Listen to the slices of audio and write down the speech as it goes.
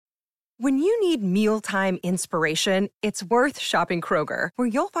When you need mealtime inspiration, it's worth shopping Kroger, where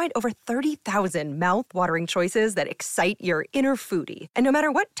you'll find over 30,000 mouth-watering choices that excite your inner foodie. And no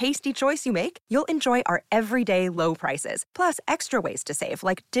matter what tasty choice you make, you'll enjoy our everyday low prices, plus extra ways to save,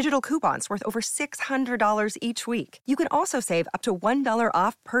 like digital coupons worth over $600 each week. You can also save up to $1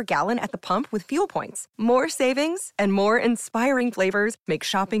 off per gallon at the pump with fuel points. More savings and more inspiring flavors make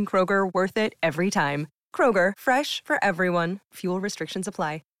shopping Kroger worth it every time. Kroger, fresh for everyone. Fuel restrictions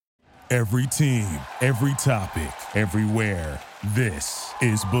apply. Every team, every topic, everywhere. This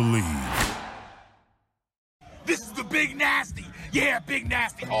is Believe. This is the Big Nasty. Yeah, Big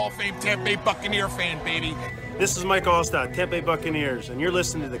Nasty. Hall of Fame Tampa Bay Buccaneer fan, baby. This is Mike Allstott, Tampa Bay Buccaneers, and you're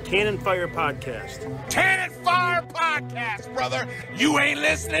listening to the Cannon Fire Podcast. Cannon Fire Podcast, brother. You ain't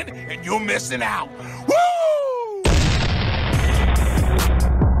listening, and you're missing out. Woo!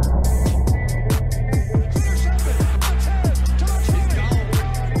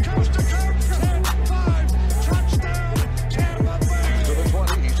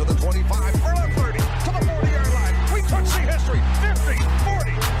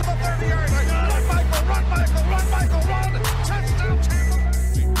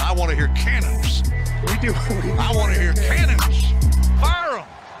 I want to hear cannons. We do. I want to hear cannons. Fire them.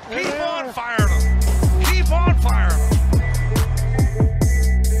 Keep on firing them. Keep on firing them.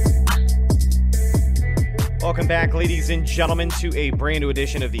 Welcome back, ladies and gentlemen, to a brand new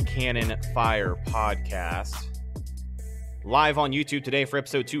edition of the Cannon Fire Podcast. Live on YouTube today for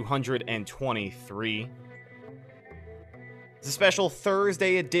episode 223. It's a special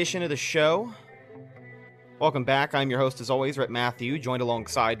Thursday edition of the show. Welcome back. I'm your host, as always, Rhett Matthew, joined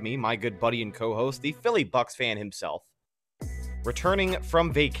alongside me, my good buddy and co-host, the Philly Bucks fan himself. Returning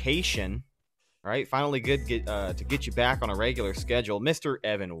from vacation, all right, finally good to get you back on a regular schedule, Mr.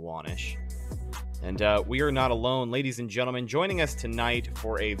 Evan Wanish. And we are not alone, ladies and gentlemen, joining us tonight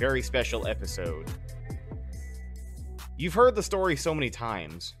for a very special episode. You've heard the story so many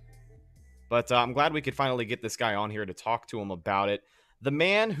times, but I'm glad we could finally get this guy on here to talk to him about it. The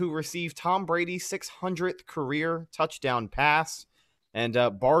man who received Tom Brady's 600th career touchdown pass and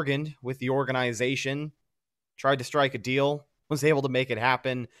bargained with the organization, tried to strike a deal, was able to make it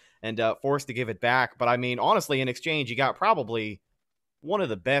happen, and forced to give it back. But I mean, honestly, in exchange, he got probably one of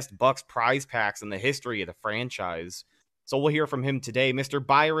the best Bucks prize packs in the history of the franchise. So we'll hear from him today. Mr.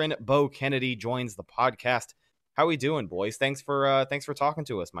 Byron Bo Kennedy joins the podcast. How we doing, boys? Thanks for talking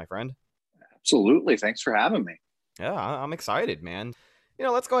to us, my friend. Absolutely. Thanks for having me. Yeah, I'm excited, man. You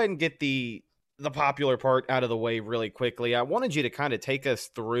know, let's go ahead and get the popular part out of the way really quickly. I wanted you to kind of take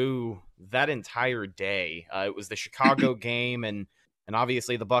us through that entire day. It was the Chicago game, and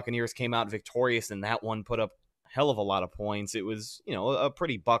obviously the Buccaneers came out victorious in that one, put up a hell of a lot of points. It was, you know, a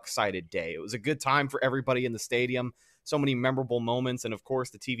pretty Buck-sided day. It was a good time for everybody in the stadium. So many memorable moments, and of course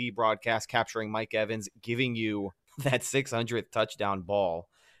the TV broadcast capturing Mike Evans giving you that 600th touchdown ball.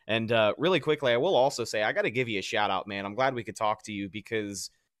 And really quickly, I will also say, I got to give you a shout out, man. I'm glad we could talk to you because,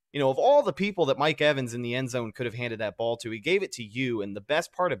 you know, of all the people that Mike Evans in the end zone could have handed that ball to, he gave it to you. And the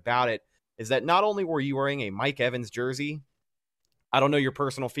best part about it is that not only were you wearing a Mike Evans jersey, I don't know your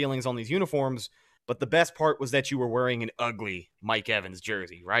personal feelings on these uniforms, but the best part was that you were wearing an ugly Mike Evans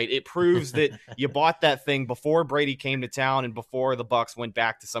jersey, right? It proves that you bought that thing before Brady came to town and before the Bucks went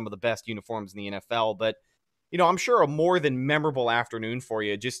back to some of the best uniforms in the NFL. But you know, I'm sure a more than memorable afternoon for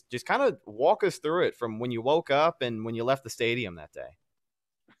you. Just kind of walk us through it from when you woke up and when you left the stadium that day.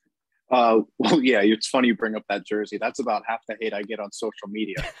 Well, yeah, it's funny you bring up that jersey. That's about half the hate I get on social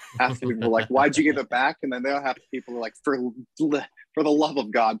media. Half the people are like, why'd you give it back? And then the other half the people are like, for the love of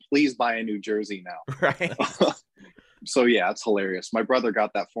God, please buy a new jersey now. Right. So, yeah, it's hilarious. My brother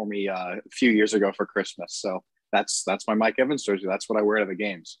got that for me a few years ago for Christmas. So that's my Mike Evans jersey. That's what I wear to the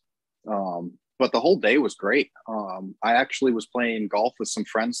games. But the whole day was great. I actually was playing golf with some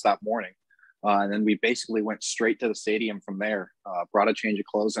friends that morning. And then we basically went straight to the stadium from there, brought a change of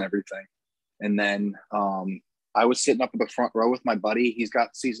clothes and everything. And then I was sitting up in the front row with my buddy. He's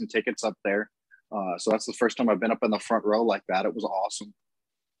got season tickets up there. So that's the first time I've been up in the front row like that. It was awesome.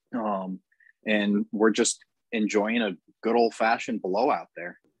 And we're just enjoying a good old fashioned blowout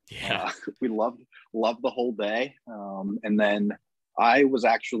there. Yeah. We loved the whole day. And then I was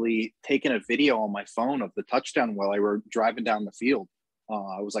actually taking a video on my phone of the touchdown while I were driving down the field.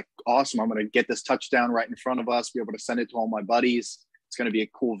 I was like, awesome. I'm going to get this touchdown right in front of us, be able to send it to all my buddies. It's going to be a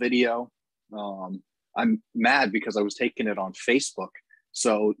cool video. I'm mad because I was taking it on Facebook.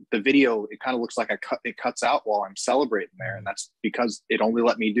 So the video, it kind of looks like it cuts out while I'm celebrating there. And that's because it only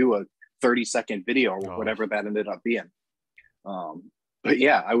let me do a 30-second video or whatever that ended up being. But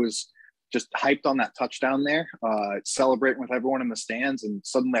yeah, I was just hyped on that touchdown there, celebrating with everyone in the stands. And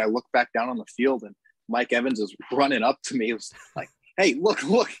suddenly I look back down on the field and Mike Evans is running up to me. It was like, hey,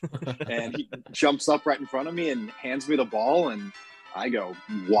 look. And he jumps up right in front of me and hands me the ball. And I go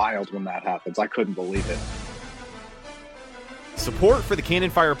wild when that happens. I couldn't believe it. Support for the Cannon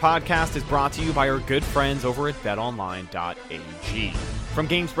Fire podcast is brought to you by our good friends over at betonline.ag. From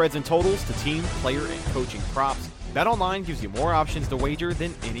game spreads and totals to team, player, and coaching props, BetOnline gives you more options to wager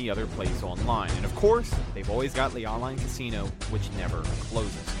than any other place online. And of course, they've always got the online casino, which never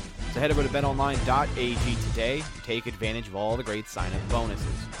closes. So head over to betonline.ag today to take advantage of all the great sign-up bonuses.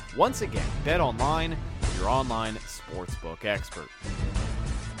 Once again, BetOnline, your online sportsbook expert.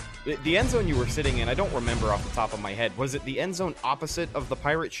 The end zone you were sitting in, I don't remember off the top of my head. Was it the end zone opposite of the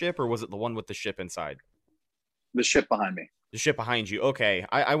pirate ship, or was it the one with the ship inside? The ship behind me. The ship behind you. Okay.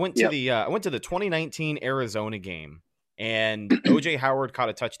 I went to I went to the 2019 Arizona game, and OJ Howard caught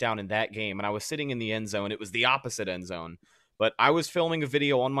a touchdown in that game, and I was sitting in the end zone. It was the opposite end zone, but I was filming a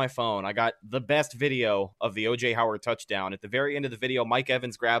video on my phone. I got the best video of the OJ Howard touchdown. At the very end of the video, Mike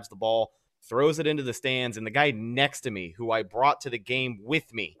Evans grabs the ball, throws it into the stands, and the guy next to me, who I brought to the game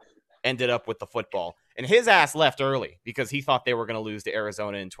with me, ended up with the football. And his ass left early because he thought they were going to lose to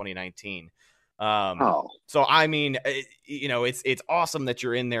Arizona in 2019. So I mean, it's awesome that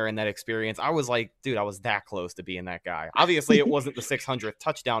you're in there in that experience. I was like, dude, I was that close to being that guy. Obviously, it wasn't the 600th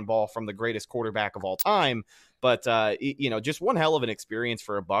touchdown ball from the greatest quarterback of all time, but just one hell of an experience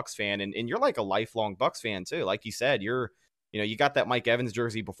for a Bucs fan, and you're like a lifelong Bucs fan too. Like you said, you got that Mike Evans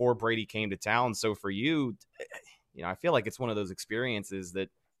jersey before Brady came to town. So for you, I feel like it's one of those experiences that,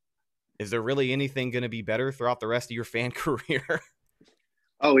 is there really anything going to be better throughout the rest of your fan career?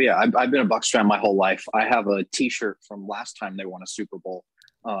 Oh, yeah. I've been a Bucs fan my whole life. I have a T-shirt from last time they won a Super Bowl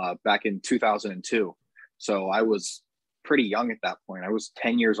back in 2002. So I was pretty young at that point. I was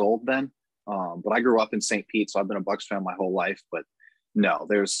 10 years old then. But I grew up in St. Pete, so I've been a Bucs fan my whole life. But no,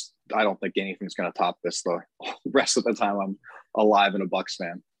 I don't think anything's going to top this the rest of the time I'm alive and a Bucs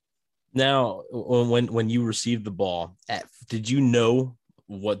fan. Now, when you received the ball, did you know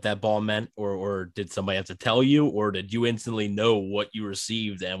what that ball meant, or did somebody have to tell you, or did you instantly know what you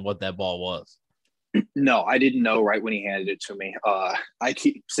received and what that ball was? No, I didn't know right when he handed it to me. I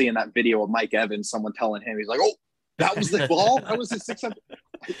keep seeing that video of Mike Evans, someone telling him, he's like, oh, that was the ball? That was the 600.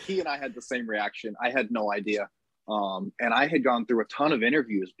 He and I had the same reaction. I had no idea. And I had gone through a ton of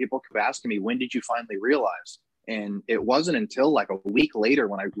interviews. People kept asking me, when did you finally realize? And it wasn't until like a week later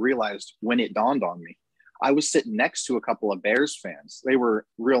when I realized, when it dawned on me. I was sitting next to a couple of Bears fans. They were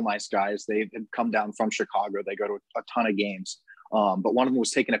real nice guys. They had come down from Chicago. They go to a ton of games. But one of them was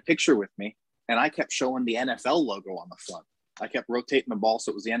taking a picture with me, and I kept showing the NFL logo on the front. I kept rotating the ball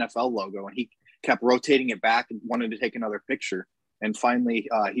so it was the NFL logo, and he kept rotating it back and wanted to take another picture. And finally,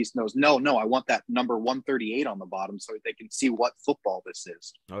 he knows, no, I want that number 138 on the bottom so they can see what football this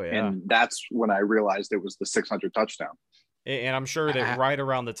is. Oh, yeah. And that's when I realized it was the 600 touchdown. And I'm sure that right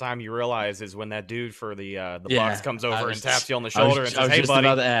around the time you realize is when that dude for the Bucs comes over and taps you on the shoulder and says, "Hey, buddy."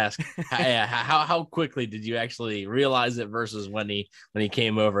 I was just about to ask, how quickly did you actually realize it versus when he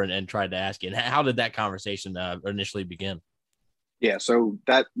came over and tried to ask you? And how did that conversation initially begin? Yeah, so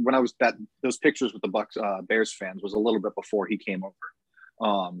those pictures with the Bucs Bears fans was a little bit before he came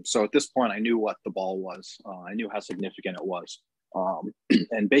over. So at this point, I knew what the ball was. I knew how significant it was.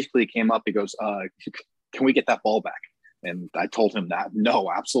 And basically, he came up. He goes, "Can we get that ball back?" And I told him that,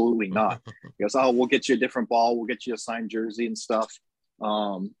 no, absolutely not. He goes, "Oh, we'll get you a different ball. We'll get you a signed jersey and stuff."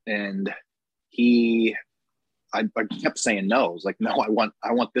 And I kept saying no. I was like, "No,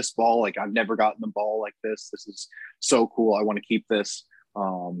 I want this ball. Like, I've never gotten the ball like this. This is so cool. I want to keep this."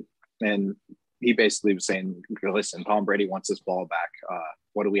 And he basically was saying, "Listen, Tom Brady wants this ball back.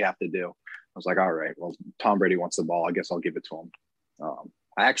 What do we have to do?" I was like, "All right, well, Tom Brady wants the ball. I guess I'll give it to him."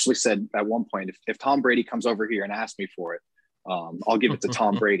 I actually said at one point, if Tom Brady comes over here and asks me for it, I'll give it to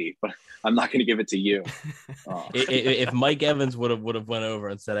Tom Brady, but I'm not going to give it to you. If Mike Evans would have went over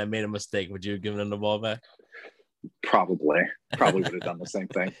and said, "I made a mistake," would you have given him the ball back? Probably would have done the same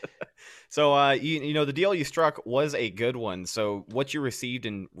thing. So, the deal you struck was a good one. So what you received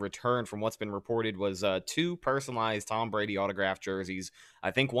in return from what's been reported was 2 personalized Tom Brady autographed jerseys. I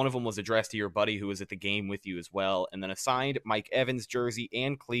think one of them was addressed to your buddy who was at the game with you as well. And then a signed Mike Evans jersey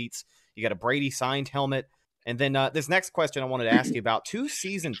and cleats. You got a Brady signed helmet. And then this next question I wanted to ask you about 2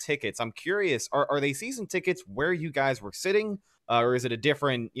 season tickets. I'm curious, are they season tickets where you guys were sitting? Or is it a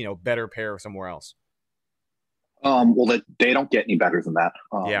different, better pair somewhere else? Well, they don't get any better than that.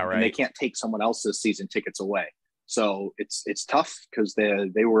 Yeah, right. And they can't take someone else's season tickets away. So it's tough because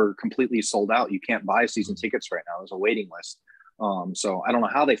they were completely sold out. You can't buy season tickets right now. There's a waiting list. So I don't know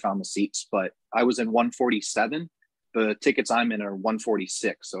how they found the seats, but I was in 147. The tickets I'm in are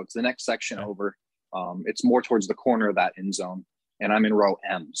 146. So it's the next section over. It's more towards the corner of that end zone, and I'm in row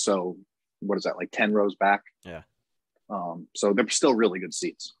M. So what is that, like 10 rows back? Yeah. So they're still really good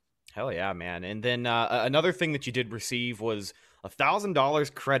seats. Hell yeah, man. And then another thing that you did receive was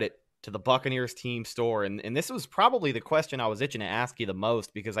 $1,000 credit to the Buccaneers team store. And this was probably the question I was itching to ask you the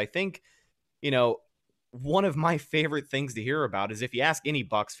most, because I think, one of my favorite things to hear about is if you ask any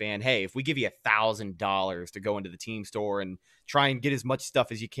Bucs fan, hey, if we give you $1,000 to go into the team store and try and get as much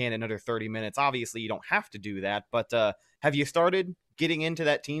stuff as you can in under 30 minutes, obviously you don't have to do that. But have you started getting into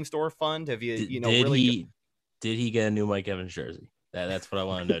that team store fund? Have you, did he get a new Mike Evans jersey? That's what I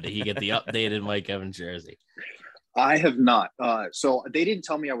want to know. Did he get the updated Mike Evans jersey? I have not. So they didn't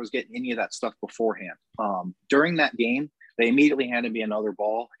tell me I was getting any of that stuff beforehand. During that game, they immediately handed me another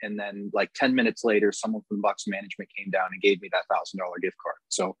ball. And then like 10 minutes later, someone from the Bucs management came down and gave me that $1,000 gift card.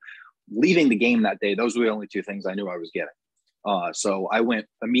 So leaving the game that day, those were the only two things I knew I was getting. So I went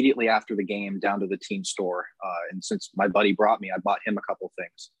immediately after the game down to the team store. And since my buddy brought me, I bought him a couple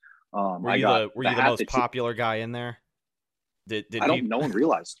things. Were you the most popular guy in there? No one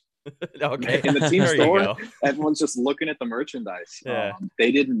realized. Okay. In the team store, everyone's just looking at the merchandise. Yeah.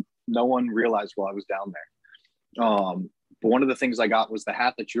 No one realized while I was down there. But one of the things I got was the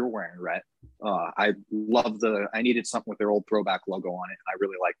hat that you're wearing, Rhett. I needed something with their old throwback logo on it, and I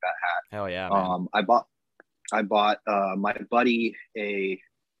really like that hat. Hell yeah, man. I bought my buddy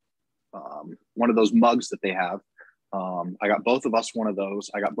one of those mugs that they have. I got both of us one of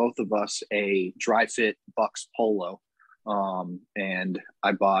those. I got both of us a dry fit Bucs polo. And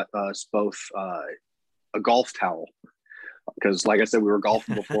I bought us both a golf towel because, like I said, we were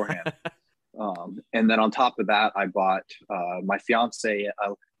golfing beforehand. And then on top of that, I bought my fiance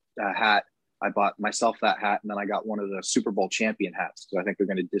a hat. I bought myself that hat, and then I got one of the Super Bowl champion hats because I think they're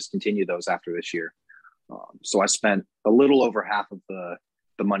going to discontinue those after this year. So I spent a little over half of the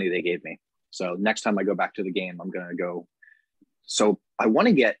money they gave me. So next time I go back to the game, I'm going to go. So I want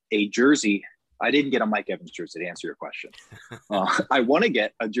to get a jersey. I didn't get a Mike Evans jersey to answer your question. I want to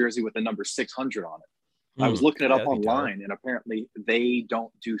get a jersey with the number 600 on it. I was looking it up online, and apparently they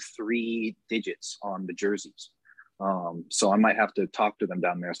don't do 3 digits on the jerseys. So I might have to talk to them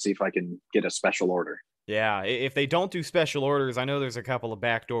down there, see if I can get a special order. Yeah, if they don't do special orders, I know there's a couple of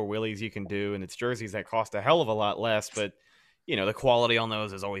backdoor willies you can do, and it's jerseys that cost a hell of a lot less, but the quality on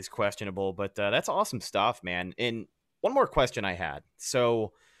those is always questionable. But that's awesome stuff, man. And one more question I had.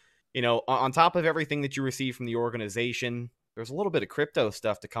 So, on top of everything that you receive from the organization, there's a little bit of crypto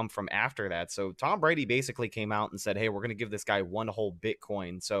stuff to come from after that. So Tom Brady basically came out and said, hey, we're going to give this guy one whole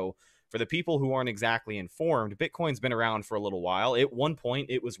Bitcoin. So for the people who aren't exactly informed, Bitcoin's been around for a little while. At one point,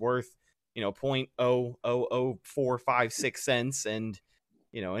 it was worth, 0.000456 cents. And,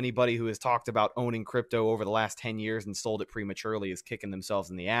 anybody who has talked about owning crypto over the last 10 years and sold it prematurely is kicking themselves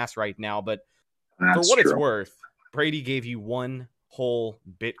in the ass right now. But for what it's worth, Brady gave you one whole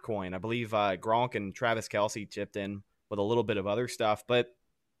Bitcoin. I believe Gronk and Travis Kelce chipped in with a little bit of other stuff, but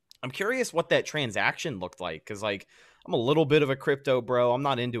I'm curious what that transaction looked like. Cause I'm a little bit of a crypto bro. I'm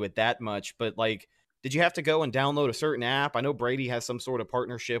not into it that much, but did you have to go and download a certain app? I know Brady has some sort of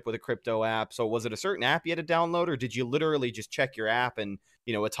partnership with a crypto app. So was it a certain app you had to download, or did you literally just check your app and,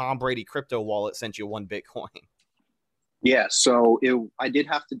 a Tom Brady crypto wallet sent you one Bitcoin? Yeah, so I did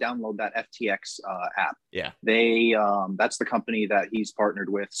have to download that FTX app. Yeah. They that's the company that he's partnered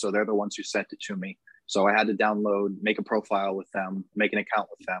with, so they're the ones who sent it to me. So I had to download, make a profile with them, make an account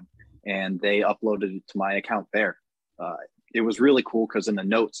with them, and they uploaded it to my account there. It was really cool because in the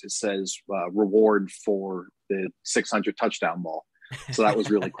notes it says reward for the 600 touchdown ball. So that was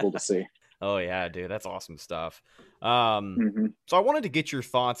really cool to see. Oh yeah, dude, that's awesome stuff. So I wanted to get your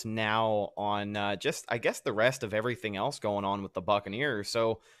thoughts now on just, I guess, the rest of everything else going on with the Buccaneers.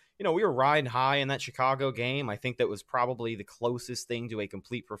 So, we were riding high in that Chicago game. I think that was probably the closest thing to a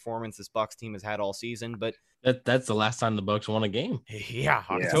complete performance this Bucs team has had all season. But that's the last time the Bucs won a game. Yeah,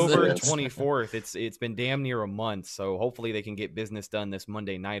 October 24th. It's been damn near a month. So hopefully they can get business done this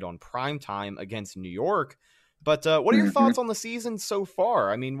Monday night on primetime against New York. But what are your thoughts on the season so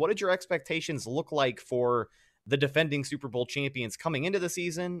far? I mean, what did your expectations look like for the defending Super Bowl champions coming into the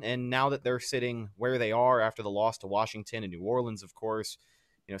season? And now that they're sitting where they are after the loss to Washington and New Orleans, of course,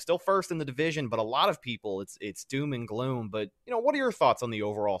 still first in the division, but a lot of people, it's doom and gloom. But, what are your thoughts on the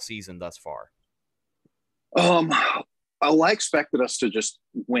overall season thus far? I expected us to just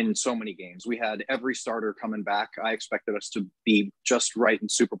win so many games. We had every starter coming back. I expected us to be just right in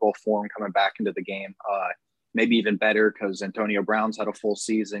Super Bowl form coming back into the game. Maybe even better because Antonio Brown's had a full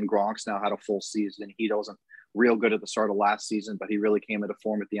season. Gronk's now had a full season. He real good at the start of last season, but he really came into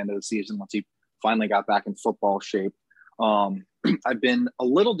form at the end of the season once he finally got back in football shape. I've been a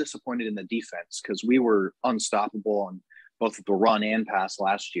little disappointed in the defense because we were unstoppable on both the run and pass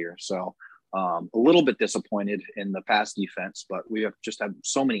last year. So a little bit disappointed in the pass defense, but we have just had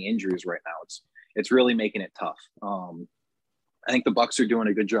so many injuries right now. It's really making it tough. I think the Bucs are doing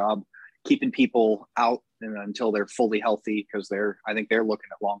a good job keeping people out until they're fully healthy, because I think they're looking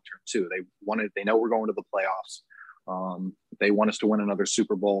at long term too. They know we're going to the playoffs. They want us to win another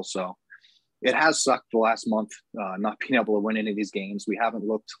Super Bowl. So it has sucked the last month, not being able to win any of these games. We haven't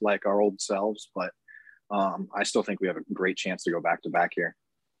looked like our old selves, but I still think we have a great chance to go back to back here.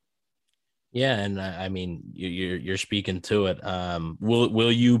 Yeah, and I mean, you're speaking to it.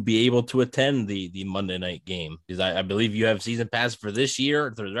 Will you be able to attend the Monday night game? Because I believe you have season pass for this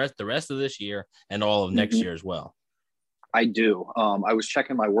year, the rest of this year, and all of next year as well. I do. I was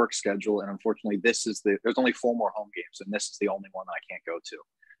checking my work schedule, and unfortunately, there's only 4 more home games, and this is the only one that I can't go to.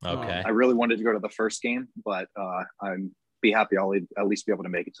 Okay. I really wanted to go to the first game, but I'd be happy I'll at least be able to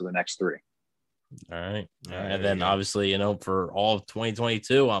make it to the next 3. All right. And then obviously, for all of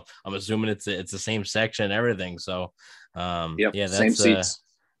 2022, I'm assuming it's the same section and everything. So, yeah, that's, same seats.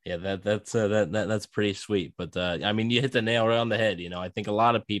 Yeah, that's pretty sweet. But I mean, you hit the nail right on the head. I think a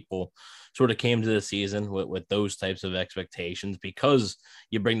lot of people sort of came to the season with those types of expectations because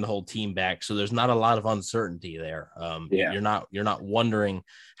you bring the whole team back. So there's not a lot of uncertainty there. You're not wondering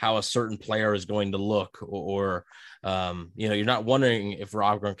how a certain player is going to look, or you're not wondering if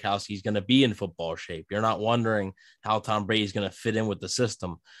Rob Gronkowski is going to be in football shape. You're not wondering how Tom Brady is going to fit in with the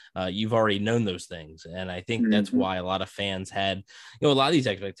system. You've already known those things. And I think that's why a lot of fans had, a lot of these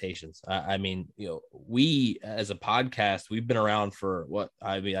expectations. I mean, we as a podcast, we've been around for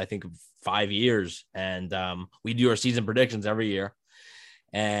I think 5 years, and we do our season predictions every year.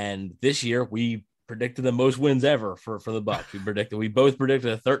 And this year we predicted the most wins ever for the Bucs. We both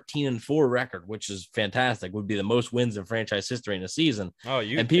predicted a 13-4 record, which is fantastic. Would be the most wins in franchise history in a season.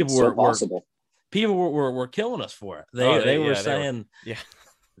 And people were killing us for it. They were saying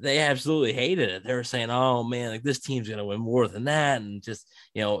they absolutely hated it. They were saying, "Oh man, like this team's gonna win more than that," and just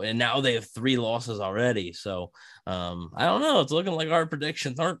and now they have 3 losses already. So I don't know. It's looking like our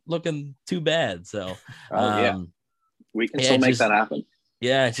predictions aren't looking too bad. So we can still make that happen.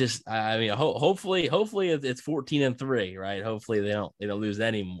 Yeah, it's just I mean, hopefully it's 14-3, right? Hopefully they don't lose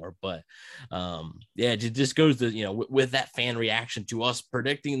anymore. But it just goes to with that fan reaction to us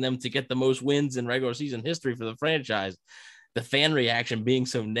predicting them to get the most wins in regular season history for the franchise. The fan reaction being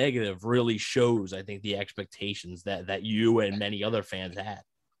so negative really shows, I think, the expectations that you and many other fans had.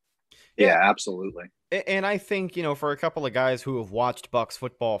 Yeah, absolutely. And I think, for a couple of guys who have watched Bucs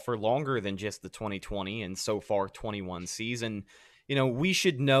football for longer than just the 2020 and so far 21 season, we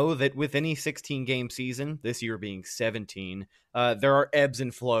should know that with any 16-game season, this year being 17, there are ebbs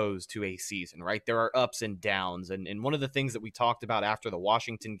and flows to a season, right? There are ups and downs. And one of the things that we talked about after the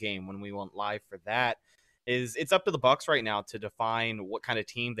Washington game when we went live for that is it's up to the Bucs right now to define what kind of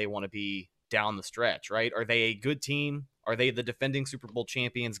team they want to be down the stretch, right? Are they a good team? Are they the defending Super Bowl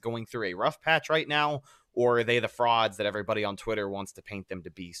champions going through a rough patch right now? Or are they the frauds that everybody on Twitter wants to paint them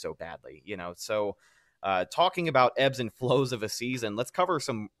to be so badly? So talking about ebbs and flows of a season, let's cover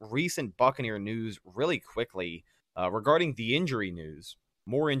some recent Buccaneer news really quickly regarding the injury news.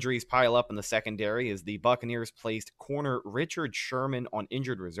 More injuries pile up in the secondary as the Buccaneers placed corner Richard Sherman on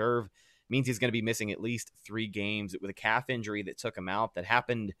injured reserve. Means he's going to be missing at least 3 games with a calf injury that took him out that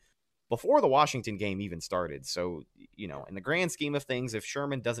happened before the Washington game even started. So, in the grand scheme of things, if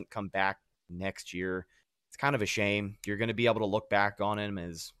Sherman doesn't come back next year, it's kind of a shame. You're going to be able to look back on him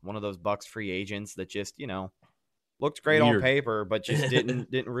as one of those Bucs free agents that just, looked great on paper, but just didn't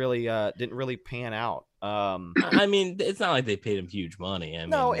really pan out. I mean, it's not like they paid him huge money.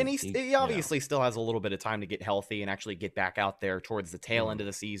 And he obviously still has a little bit of time to get healthy and actually get back out there towards the tail end of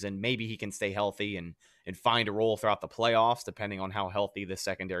the season. Maybe he can stay healthy and find a role throughout the playoffs, depending on how healthy the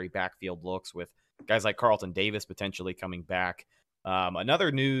secondary backfield looks with guys like Carlton Davis potentially coming back.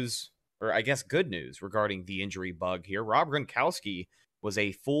 Another news, or I guess good news regarding the injury bug here. Rob Gronkowski was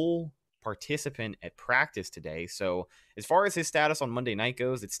a full participant at practice today. So as far as his status on Monday night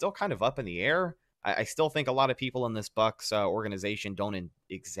goes, it's still kind of up in the air. I still think a lot of people in this Bucs organization don't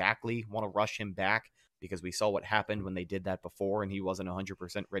exactly want to rush him back because we saw what happened when they did that before and he wasn't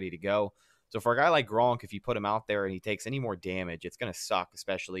 100% ready to go. So for a guy like Gronk, if you put him out there and he takes any more damage, it's going to suck,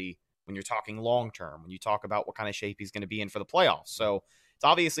 especially when you're talking long-term, when you talk about what kind of shape he's going to be in for the playoffs. So it's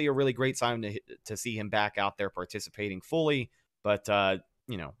obviously a really great sign to see him back out there participating fully, but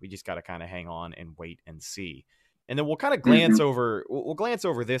we just got to kind of hang on and wait and see. And then we'll kind of glance over. We'll glance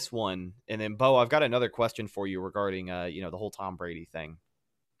over this one, and then Bo, I've got another question for you regarding, the whole Tom Brady thing.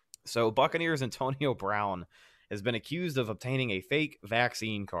 So Buccaneers Antonio Brown has been accused of obtaining a fake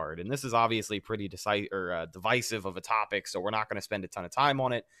vaccine card, and this is obviously pretty divisive of a topic, so we're not going to spend a ton of time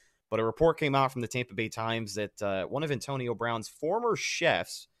on it. But a report came out from the Tampa Bay Times that one of Antonio Brown's former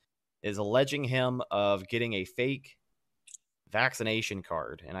chefs is alleging him of getting a fake vaccination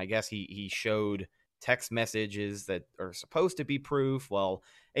card, and I guess he showed text messages that are supposed to be proof. Well,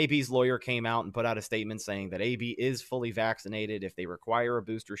 AB's lawyer came out and put out a statement saying that AB is fully vaccinated. If they require a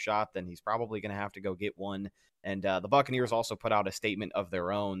booster shot, then he's probably going to have to go get one. And the Buccaneers also put out a statement of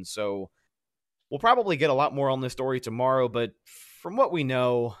their own. So we'll probably get a lot more on this story tomorrow. But from what we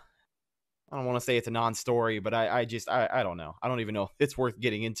know, I don't want to say it's a non-story, but I don't know. I don't even know if it's worth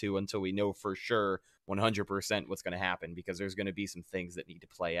getting into until we know for sure 100% what's going to happen, because there's going to be some things that need to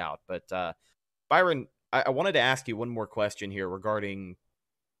play out. But Byron, I wanted to ask you one more question here regarding,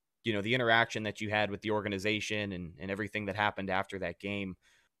 the interaction that you had with the organization and everything that happened after that game.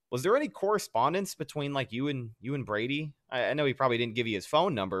 Was there any correspondence between like you and Brady? I know he probably didn't give you his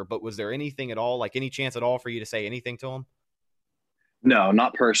phone number, but was there anything at all, like any chance at all for you to say anything to him? No,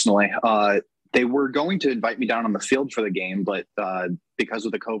 not personally. They were going to invite me down on the field for the game, but because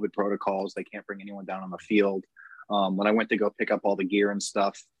of the COVID protocols, they can't bring anyone down on the field. When I went to go pick up all the gear and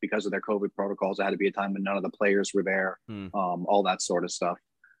stuff, because of their COVID protocols, it had to be a time when none of the players were there, all that sort of stuff.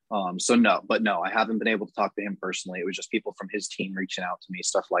 So no, I haven't been able to talk to him personally. It was just people from his team reaching out to me,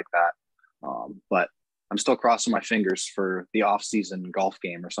 stuff like that. But I'm still crossing my fingers for the off-season golf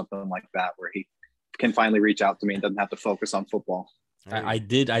game or something like that, where he can finally reach out to me and doesn't have to focus on football. I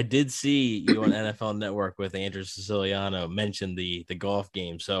did see you on NFL Network with Andrew Siciliano mention the golf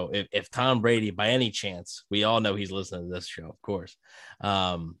game. So if Tom Brady, by any chance, we all know he's listening to this show, of course.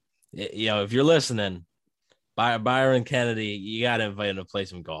 If you're listening, Byron Kennedy, you got to invite him to play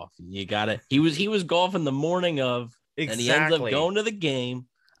some golf. You got it. He was golfing the morning of, and he ends up going to the game.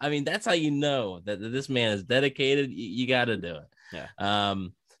 I mean, that's how you know that this man is dedicated. You got to do it. Yeah.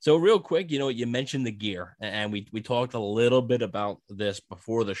 So real quick, you mentioned the gear, and we talked a little bit about this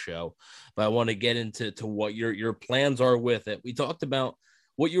before the show, but I want to get into what your plans are with it. We talked about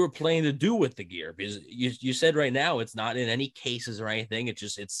what you were planning to do with the gear, because you said right now it's not in any cases or anything.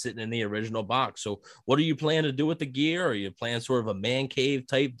 It's sitting in the original box. So what are you planning to do with the gear? Are you planning sort of a man cave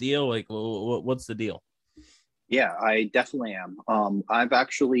type deal? Like, what's the deal? Yeah, I definitely am. I've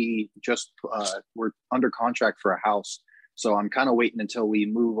actually we're under contract for a house. So I'm kind of waiting until we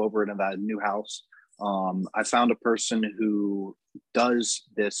move over to that new house. I found a person who does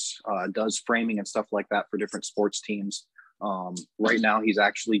framing and stuff like that for different sports teams. Right now, he's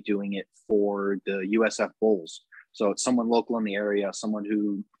actually doing it for the USF Bulls. So it's someone local in the area, someone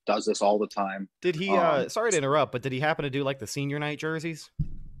who does this all the time. Did he, sorry to interrupt, but did he happen to do like the senior night jerseys?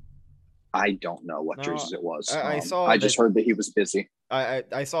 I don't know what jerseys it was. I just heard that he was busy.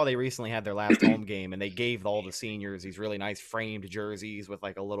 I saw they recently had their last home game, and they gave all the seniors these really nice framed jerseys with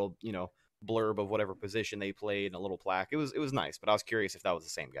like a little, blurb of whatever position they played and a little plaque. It was nice, but I was curious if that was the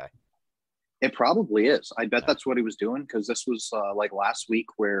same guy. It probably is. I bet that's what he was doing, because this was like last week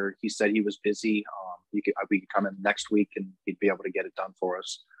where he said he was busy. We could come in next week and he'd be able to get it done for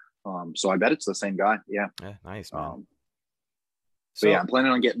us. So I bet it's the same guy. Yeah. Nice, man. So yeah, I'm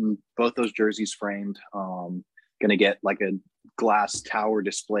planning on getting both those jerseys framed. Going to get like a glass tower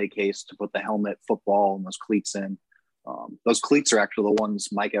display case to put the helmet, football, and those cleats in. Those cleats are actually the ones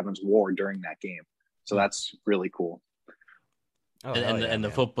Mike Evans wore during that game. So that's really cool. Oh, and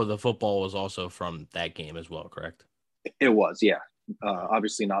the football was also from that game as well, correct? It was, yeah.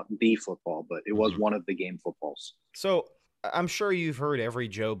 Obviously not the football, but it was one of the game footballs. So I'm sure you've heard every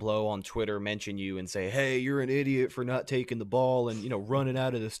Joe Blow on Twitter mention you and say, hey, you're an idiot for not taking the ball and, running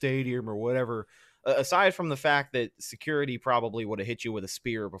out of the stadium or whatever. Aside from the fact that security probably would have hit you with a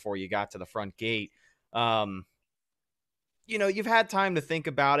spear before you got to the front gate, you've had time to think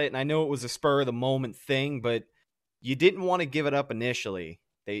about it. And I know it was a spur of the moment thing, but you didn't want to give it up initially.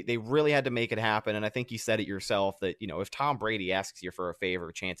 They really had to make it happen. And I think you said it yourself that, if Tom Brady asks you for a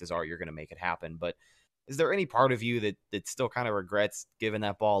favor, chances are you're going to make it happen. But is there any part of you that still kind of regrets giving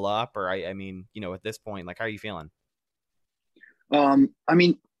that ball up? Or I mean, at this point, like, how are you feeling? I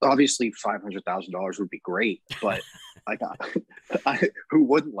mean, obviously $500,000 would be great, but who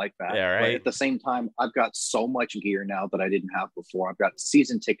wouldn't like that? Yeah, right. But at the same time, I've got so much gear now that I didn't have before. I've got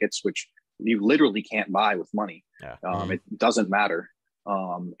season tickets, which you literally can't buy with money. Yeah. It doesn't matter.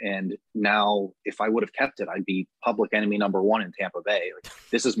 And now if I would have kept it, I'd be public enemy #1 in Tampa Bay. Like,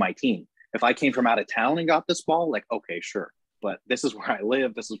 this is my team. If I came from out of town and got this ball, like, okay, sure. but this is where I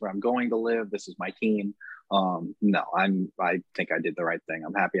live. This is where I'm going to live. This is my team. No, I think I did the right thing.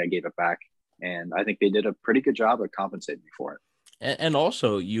 I'm happy I gave it back. And I think they did a pretty good job of compensating me for it. And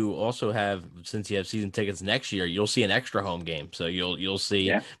also, you also have, since you have season tickets next year, you'll see an extra home game. So you'll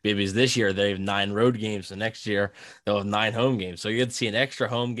see, because this year they have 9 road games. So next year they'll have 9 home games. So you get to see an extra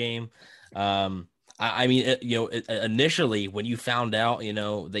home game. I mean, initially when you found out,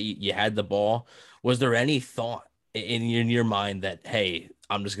 that you had the ball, was there any thought in your mind that, hey,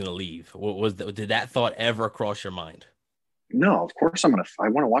 I'm just going to leave? Did that thought ever cross your mind? No, of course I want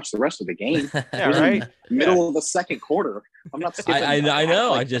to watch the rest of the game. Yeah, right. Middle of the second quarter. I'm not skipping. I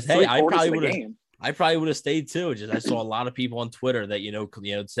know. Like I probably would have stayed too. I saw a lot of people on Twitter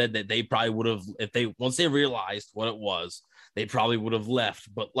that said that they probably would have, once they realized what it was, they probably would have left.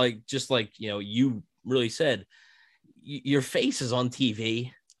 But you really said, your face is on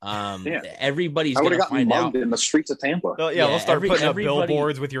TV. Everybody's I would gonna have gotten find mugged out in the streets of Tampa. Well, we'll start putting up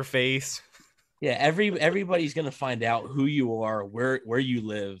billboards with your face. Yeah, everybody's gonna find out who you are, where you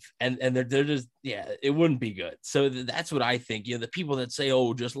live, and they're just, it wouldn't be good. So that's what I think. The people that say,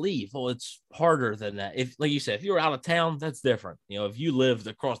 "Oh, just leave," well, it's harder than that. If, like you said, if you were out of town, that's different. If you lived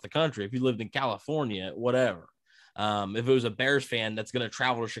across the country, if you lived in California, whatever. If it was a Bears fan that's gonna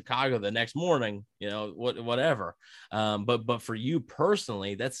travel to Chicago the next morning, whatever. But for you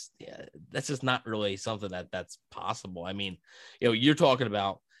personally, that's just not really something that's possible. I mean, you're talking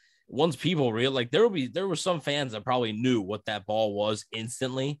about. Once people there were some fans that probably knew what that ball was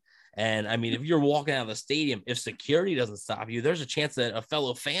instantly. And I mean, if you're walking out of the stadium, if security doesn't stop you, there's a chance that a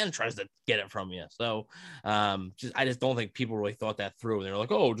fellow fan tries to get it from you. So I just don't think people really thought that through. They're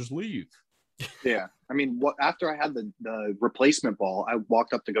like, oh, just leave. Yeah. I mean, after I had the replacement ball, I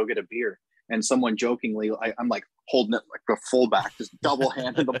walked up to go get a beer, and someone jokingly, I'm like holding it like a fullback, just double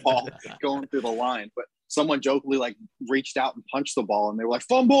handed the ball going through the line. But someone jokingly reached out and punched the ball, and they were like,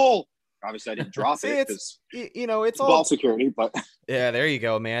 fumble. Obviously I didn't drop it because it's all ball security, but yeah, there you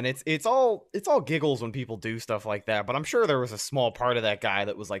go, man. It's all giggles when people do stuff like that. But I'm sure there was a small part of that guy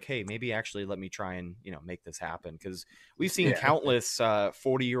that was like, hey, maybe actually let me try and make this happen, because we've seen countless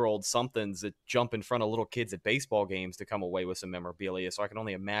 40-year-old somethings that jump in front of little kids at baseball games to come away with some memorabilia. So I can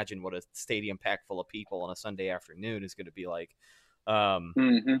only imagine what a stadium packed full of people on a Sunday afternoon is going to be like. I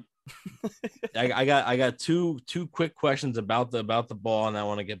got two quick questions about the ball, and I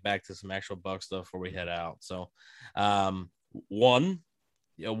want to get back to some actual Buck stuff before we head out. So, one,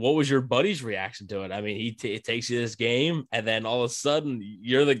 what was your buddy's reaction to it? I mean, he takes you this game, and then all of a sudden,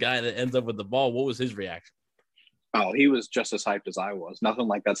 you're the guy that ends up with the ball. What was his reaction? Oh, he was just as hyped as I was. Nothing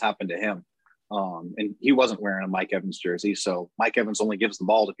like that's happened to him. And he wasn't wearing a Mike Evans jersey, so Mike Evans only gives the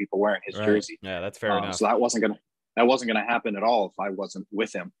ball to people wearing his jersey. Yeah, that's fair enough. So that wasn't going to happen at all if I wasn't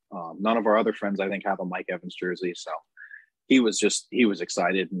with him. None of our other friends, I think, have a Mike Evans jersey. So he was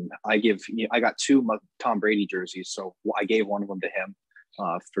excited. And I got 2 Tom Brady jerseys. So I gave one of them to him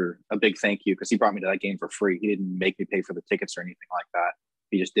for a big thank you, because he brought me to that game for free. He didn't make me pay for the tickets or anything like that.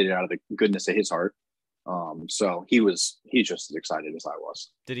 He just did it out of the goodness of his heart. So he's just as excited as I was.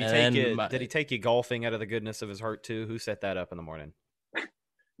 Did he take you golfing out of the goodness of his heart too? Who set that up in the morning?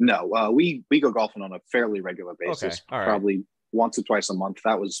 No, we go golfing on a fairly regular basis. Okay. All right. Probably once or twice a month.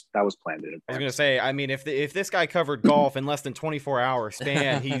 That was planned in advance. I was gonna say, I mean, if this guy covered golf in less than 24-hour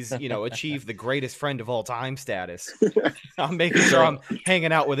span, he's achieved the greatest friend of all time status. I'm making sure I'm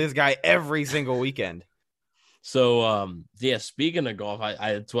hanging out with this guy every single weekend. So speaking of golf,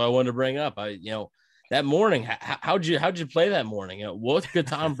 that's what I wanted to bring up. That morning, how'd you play that morning? What could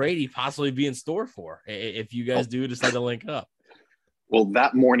Tom Brady possibly be in store for if you guys do decide to link up? Well,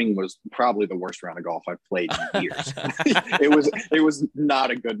 that morning was probably the worst round of golf I've played in years. It was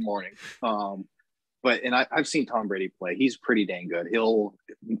not a good morning. But I've seen Tom Brady play. He's pretty dang good. He'll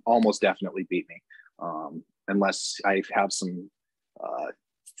almost definitely beat me, unless I have some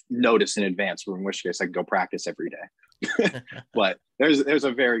notice in advance. In which case I can go practice every day. But there's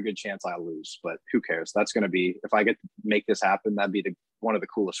a very good chance I'll lose. But who cares? That's going to be, if I get to make this happen, that'd be one of the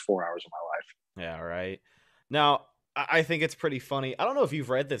coolest 4 hours of my life. Yeah, right. Now, I think it's pretty funny. I don't know if you've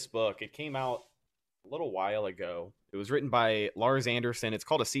read this book. It came out a little while ago. It was written by Lars Anderson. It's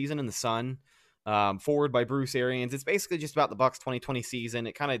called A Season in the Sun. Forward by Bruce Arians. It's basically just about the Bucs 2020 season.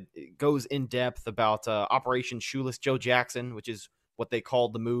 It kind of goes in depth about Operation Shoeless Joe Jackson, which is what they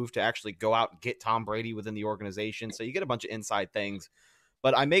called the move to actually go out and get Tom Brady within the organization. So you get a bunch of inside things.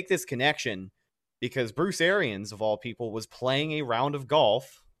 But I make this connection because Bruce Arians, of all people, was playing a round of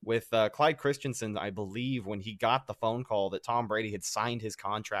golf with Clyde Christensen, I believe, when he got the phone call that Tom Brady had signed his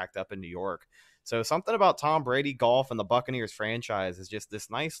contract up in New York. So something about Tom Brady, golf, and the Buccaneers franchise is just this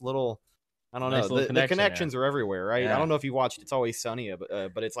nice little I don't Nice know. little The connection connections are everywhere, right? Yeah. I don't know if you watched It's Always Sunny,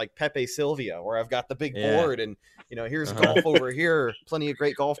 but it's like Pepe Sylvia, where I've got the big Yeah. board, and here's Uh-huh. golf over here, plenty of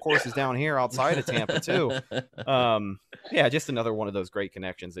great golf courses down here outside of Tampa too. Yeah, just another one of those great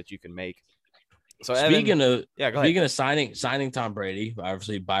connections that you can make. So Speaking Evan, of signing Tom Brady,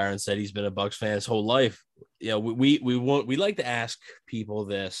 obviously Byron said he's been a Bucs fan his whole life. We like to ask people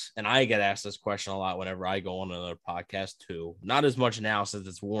this, and I get asked this question a lot whenever I go on another podcast too. Not as much now since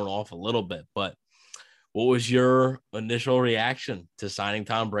it's worn off a little bit, but what was your initial reaction to signing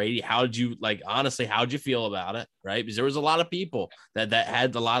Tom Brady? How'd you feel about it? Right. Because there was a lot of people that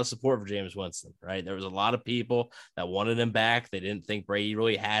had a lot of support for Jameis Winston, right? There was a lot of people that wanted him back. They didn't think Brady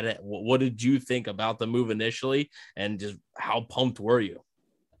really had it. What did you think about the move initially, and just how pumped were you?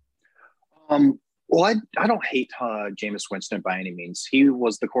 Well, I don't hate Jameis Winston by any means. He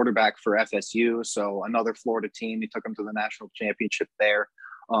was the quarterback for FSU, so another Florida team. He took him to the national championship there.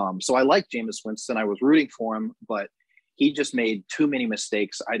 So I like Jameis Winston. I was rooting for him, but he just made too many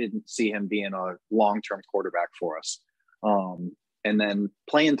mistakes. I didn't see him being a long-term quarterback for us. And then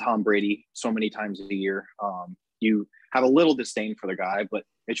playing Tom Brady so many times a year, you have a little disdain for the guy, but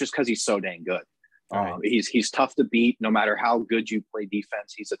it's just because he's so dang good. Right. He's tough to beat. No matter how good you play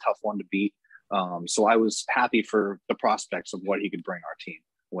defense, he's a tough one to beat. So I was happy for the prospects of what he could bring our team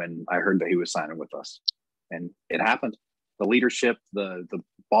when I heard that he was signing with us, and it happened. The leadership, the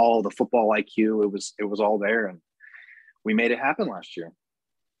ball, the football IQ, it was all there, and we made it happen last year.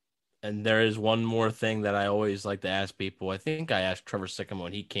 And there is one more thing that I always like to ask people. I think I asked Trevor Sikkema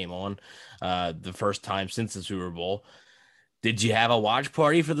when he came on the first time since the Super Bowl. Did you have a watch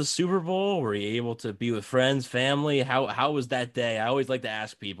party for the Super Bowl? Were you able to be with friends, family? How was that day? I always like to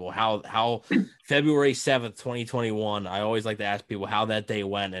ask people how February 7th, 2021, I always like to ask people how that day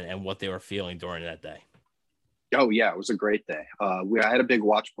went and what they were feeling during that day. Oh, yeah, it was a great day. I had a big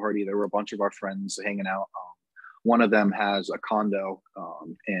watch party. There were a bunch of our friends hanging out. One of them has a condo,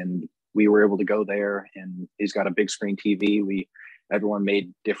 and we were able to go there, and he's got a big screen TV. Everyone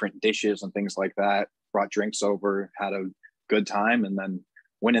made different dishes and things like that, brought drinks over, had a good time, and then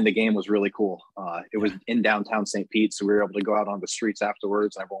winning the game was really cool. It was in downtown St. Pete, so we were able to go out on the streets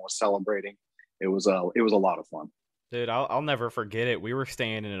afterwards. Everyone was celebrating. It was a lot of fun. Dude, I'll never forget it. We were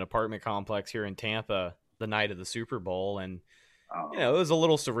staying in an apartment complex here in Tampa the night of the Super Bowl, and it was a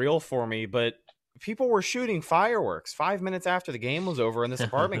little surreal for me, but people were shooting fireworks 5 minutes after the game was over in this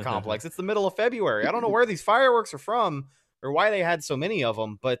apartment complex. It's the middle of February. I don't know where these fireworks are from or why they had so many of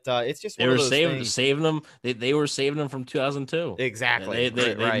them, but it's just they one were of those saving them. They were saving them from 2002. Exactly.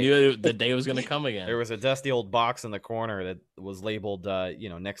 They right. knew the day was going to come again. There was a dusty old box in the corner that was labeled,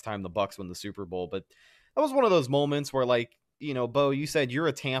 next time the Bucs win the Super Bowl. But that was one of those moments where, like, Bo, you said you're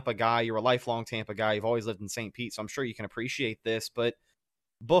a Tampa guy. You're a lifelong Tampa guy. You've always lived in St. Pete, so I'm sure you can appreciate this. But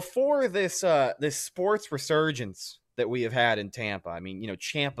before this sports resurgence that we have had in Tampa, I mean,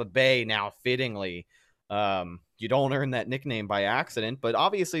 Champa Bay now fittingly, you don't earn that nickname by accident, but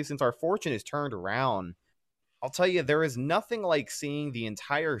obviously since our fortune has turned around, I'll tell you, there is nothing like seeing the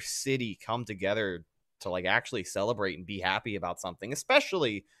entire city come together to like actually celebrate and be happy about something,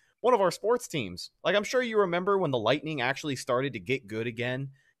 especially one of our sports teams. Like, I'm sure you remember when the Lightning actually started to get good again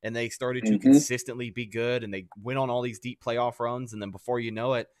and they started to consistently be good and they went on all these deep playoff runs. And then before you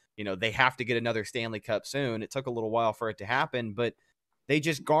know it, they have to get another Stanley Cup soon. It took a little while for it to happen, but they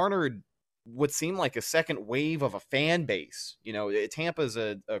just garnered what seemed like a second wave of a fan base. Tampa's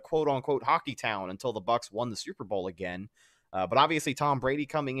a quote unquote hockey town until the Bucs won the Super Bowl again. But obviously Tom Brady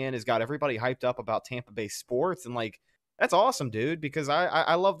coming in has got everybody hyped up about Tampa Bay sports. And like, that's awesome, dude, because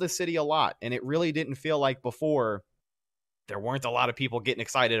I love this city a lot. And it really didn't feel like before there weren't a lot of people getting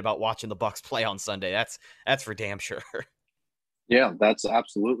excited about watching the Bucs play on Sunday. That's for damn sure. Yeah, that's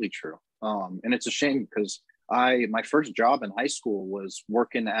absolutely true. And it's a shame because my first job in high school was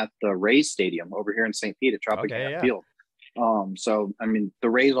working at the Rays Stadium over here in St. Pete at Tropicana Field. So, I mean, the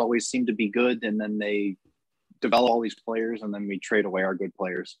Rays always seem to be good, and then they develop all these players, and then we trade away our good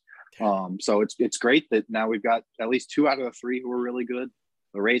players. So it's great that now we've got at least 2 out of the 3 who are really good.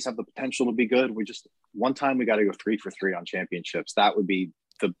 The Rays have the potential to be good. One time we got to go 3 for 3 on championships. That would be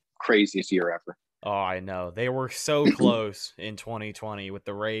the craziest year ever. Oh, I know. They were so close in 2020 with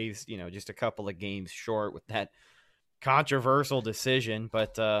the Rays, just a couple of games short with that controversial decision.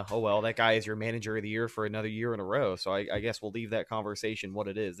 But, oh, well, that guy is your manager of the year for another year in a row. So I guess we'll leave that conversation what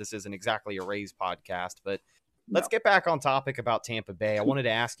it is. This isn't exactly a Rays podcast, but let's get back on topic about Tampa Bay. I wanted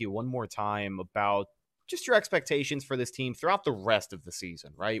to ask you one more time about just your expectations for this team throughout the rest of the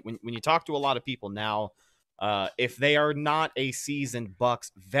season, right? When you talk to a lot of people now, if they are not a seasoned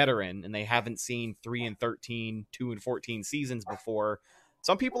Bucs veteran and they haven't seen 3-13, 2-14 seasons before,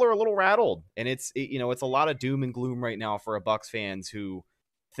 some people are a little rattled, and it's a lot of doom and gloom right now for a Bucs fans who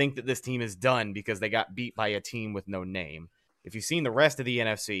think that this team is done because they got beat by a team with no name. If you've seen the rest of the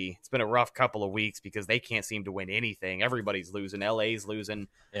NFC, it's been a rough couple of weeks because they can't seem to win anything. Everybody's losing. LA's losing.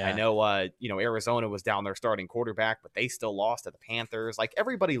 Yeah. I know, Arizona was down their starting quarterback, but they still lost to the Panthers. Like,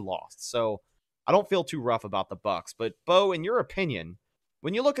 everybody lost. So I don't feel too rough about the Bucs. But, Bo, in your opinion,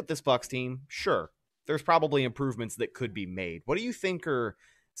 when you look at this Bucs team, sure, there's probably improvements that could be made. What do you think are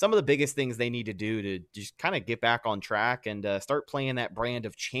some of the biggest things they need to do to just kind of get back on track and start playing that brand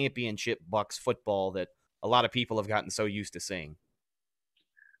of championship Bucs football that a lot of people have gotten so used to seeing?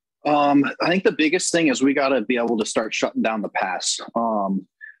 I think the biggest thing is we got to be able to start shutting down the pass.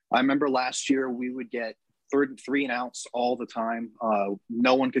 I remember last year we would get 3 and outs all the time.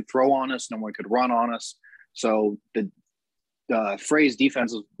 No one could throw on us. No one could run on us. So the phrase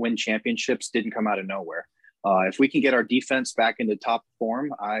defenses win championships didn't come out of nowhere. If we can get our defense back into top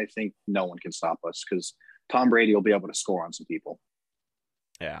form, I think no one can stop us because Tom Brady will be able to score on some people.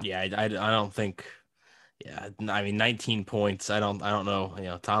 Yeah. I don't think. Yeah, I mean, 19 points. I don't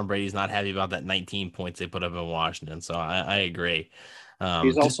know. Tom Brady's not happy about that 19 points they put up in Washington. So I agree.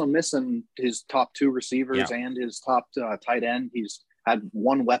 He's also missing his top 2 receivers and his top tight end. He's had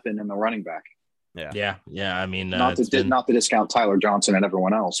one weapon in the running back. Yeah. I mean, not to discount Tyler Johnson and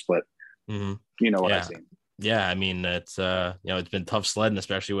everyone else, but mm-hmm. you know what I mean. Yeah, I mean, it's it's been tough sledding,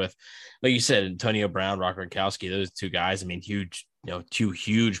 especially with, like you said, Antonio Brown, Rock Gronkowski, those 2 guys. I mean, huge. 2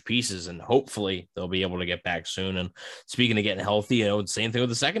 huge pieces, and hopefully they'll be able to get back soon. And speaking of getting healthy, same thing with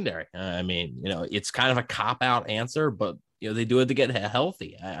the secondary. I mean, it's kind of a cop-out answer, but they do it to get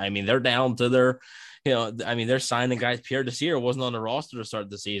healthy. I mean, they're down to their, they're signing guys. Pierre Desir wasn't on the roster to start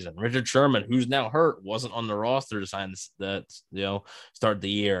the season. Richard Sherman, who's now hurt, wasn't on the roster to sign start the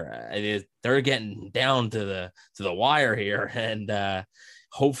year. They're getting down to the wire here, and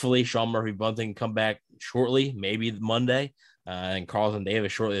hopefully Sean Murphy Bunting can come back shortly, maybe Monday. And Carlton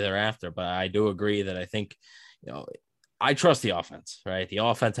Davis shortly thereafter. But I do agree that I think, I trust the offense, right? The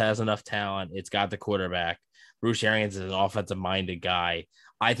offense has enough talent. It's got the quarterback. Bruce Arians is an offensive-minded guy.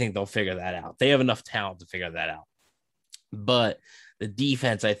 I think they'll figure that out. They have enough talent to figure that out. But the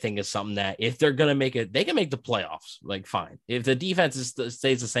defense, I think, is something that if they're going to make it, they can make the playoffs. Like, fine. If the defense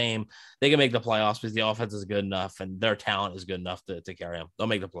stays the same, they can make the playoffs because the offense is good enough and their talent is good enough to carry them. They'll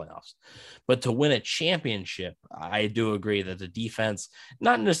make the playoffs. But to win a championship, I do agree that the defense, it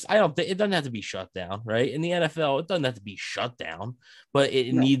doesn't have to be shut down, right? In the NFL, it doesn't have to be shut down, but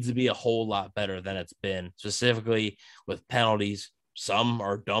it needs to be a whole lot better than it's been, specifically with penalties. Some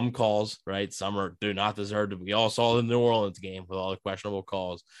are dumb calls, right? Some do not deserve to. We all saw the New Orleans game with all the questionable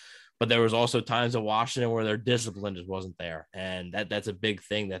calls, but there was also times in Washington where their discipline just wasn't there, and that's a big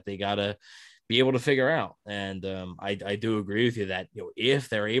thing that they gotta be able to figure out. And I do agree with you that if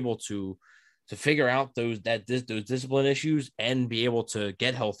they're able to figure out those discipline issues and be able to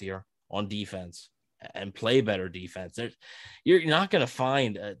get healthier on defense and play better defense, you're not going to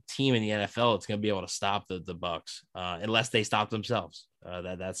find a team in the NFL that's going to be able to stop the Bucs unless they stop themselves.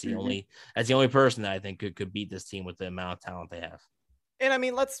 That's the only person that I think could beat this team with the amount of talent they have. And I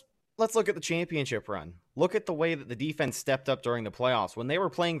mean, let's look at the championship run. Look at the way that the defense stepped up during the playoffs. When they were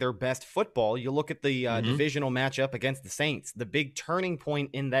playing their best football, you look at the divisional matchup against the Saints. The big turning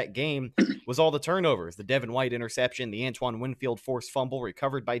point in that game was all the turnovers. The Devin White interception, the Antoine Winfield forced fumble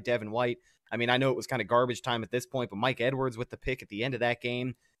recovered by Devin White. I mean, I know it was kind of garbage time at this point, but Mike Edwards with the pick at the end of that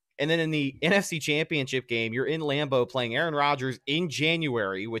game. And then in the NFC Championship game, you're in Lambeau playing Aaron Rodgers in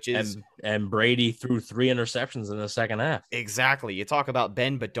January, which is... And Brady threw 3 interceptions in the second half. Exactly. You talk about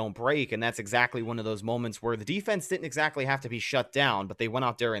bend but don't break, and that's exactly one of those moments where the defense didn't exactly have to be shut down, but they went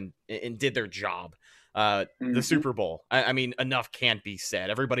out there and did their job. The Super Bowl. I mean, enough can't be said.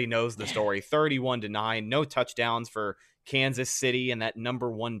 Everybody knows the story. 31-9, no touchdowns for Kansas City and that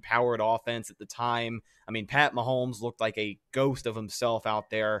number 1 powered offense at the time. I mean, Pat Mahomes looked like a ghost of himself out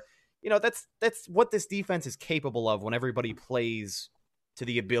there. That's what this defense is capable of when everybody plays to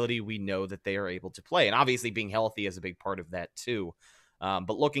the ability we know that they are able to play. And obviously being healthy is a big part of that too.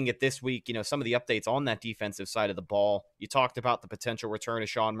 But looking at this week, some of the updates on that defensive side of the ball, you talked about the potential return of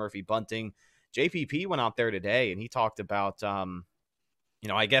Sean Murphy Bunting. JPP went out there today and he talked about,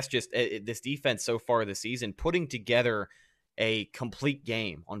 I guess just this defense so far this season, putting together a complete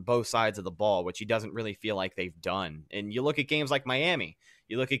game on both sides of the ball, which he doesn't really feel like they've done. And you look at games like Miami,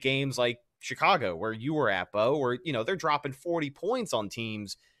 you look at games like Chicago, where you were at, Bo, where, they're dropping 40 points on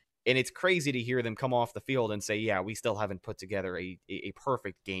teams. And it's crazy to hear them come off the field and say, yeah, we still haven't put together a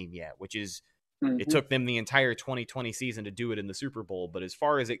perfect game yet, which is, it took them the entire 2020 season to do it in the Super Bowl. But as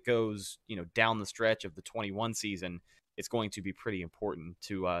far as it goes, down the stretch of the 21 season, it's going to be pretty important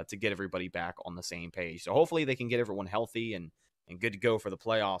to get everybody back on the same page. So hopefully they can get everyone healthy and good to go for the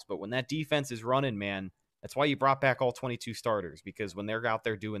playoffs. But when that defense is running, man, that's why you brought back all 22 starters, because when they're out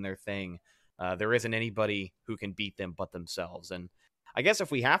there doing their thing, there isn't anybody who can beat them but themselves. And I guess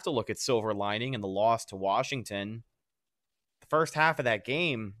if we have to look at silver lining and the loss to Washington, the first half of that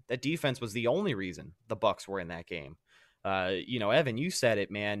game, that defense was the only reason the Bucs were in that game. Evan, you said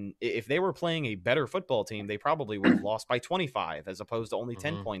it, man. If they were playing a better football team, they probably would have lost by 25 as opposed to only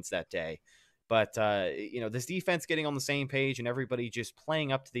 10 points that day. But, this defense getting on the same page and everybody just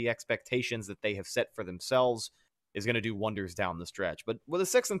playing up to the expectations that they have set for themselves is going to do wonders down the stretch. But with a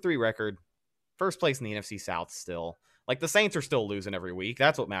 6-3 record, first place in the NFC South still. Like, the Saints are still losing every week.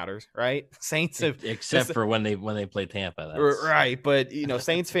 That's what matters, right? Saints have, except for when they play Tampa. Right, but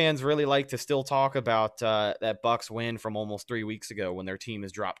Saints fans really like to still talk about that Bucs win from almost 3 weeks ago when their team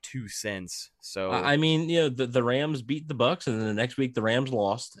has dropped 2 cents. So I mean, the Rams beat the Bucs, and then the next week the Rams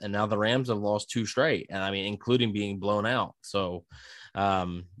lost, and now the Rams have lost 2 straight, and I mean, including being blown out. So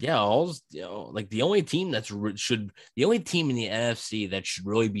the only team the only team in the NFC that should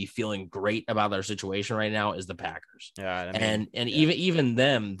really be feeling great about their situation right now is the Packers. Yeah, I mean, even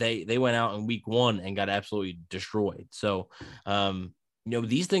them, they went out in week 1 and got absolutely destroyed. So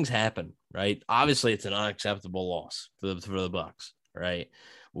these things happen, right? Obviously, it's an unacceptable loss for the Bucs, right?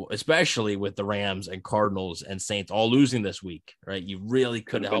 Well, especially with the Rams and Cardinals and Saints all losing this week, right? You really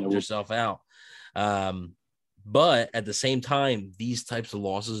could have helped yourself out. But at the same time, these types of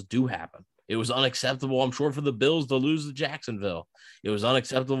losses do happen. It was unacceptable, I'm sure, for the Bills to lose to Jacksonville. It was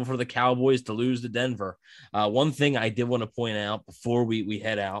unacceptable for the Cowboys to lose to Denver. One thing I did want to point out before we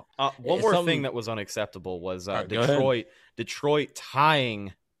head out. One more thing that was unacceptable was Detroit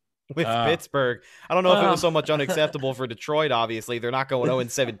tying with Pittsburgh. I don't know if it was so much unacceptable for Detroit. Obviously, they're not going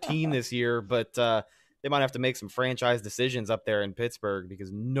 0-17 this year, but they might have to make some franchise decisions up there in Pittsburgh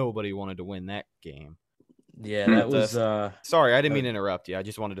because nobody wanted to win that game. Yeah, that was. Sorry, I didn't mean to interrupt you. I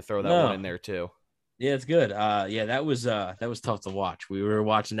just wanted to throw that one in there too. Yeah, it's good. That was tough to watch. We were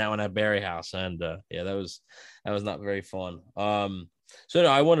watching that one at Barry House, and that was not very fun. I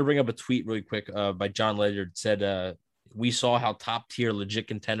want to bring up a tweet really quick by John Ledyard. Said we saw how top tier legit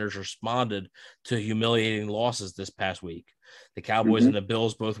contenders responded to humiliating losses this past week. The Cowboys and the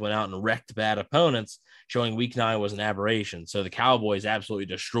Bills both went out and wrecked bad opponents, showing week 9 was an aberration. So the Cowboys absolutely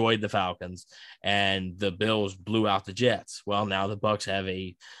destroyed the Falcons and the Bills blew out the Jets. Well, now the Bucs have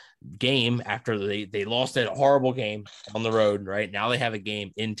a game after they lost a horrible game on the road, right? Now they have a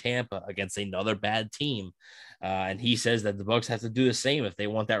game in Tampa against another bad team. And he says that the Bucs have to do the same if they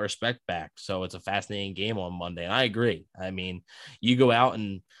want that respect back. So it's a fascinating game on Monday. And I agree. I mean, you go out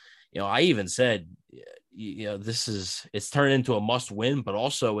and, I even said, it's turned into a must win, but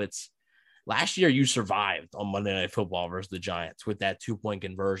also it's last year you survived on Monday Night Football versus the Giants with that 2-point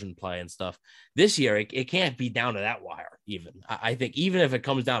conversion play and stuff. This year, it can't be down to that wire. Even I think even if it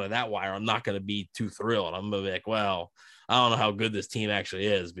comes down to that wire, I'm not going to be too thrilled. I'm going to be like, well, I don't know how good this team actually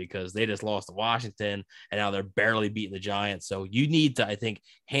is because they just lost to Washington and now they're barely beating the Giants. So you need to, I think,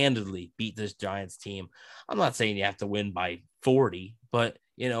 handedly beat this Giants team. I'm not saying you have to win by 40, but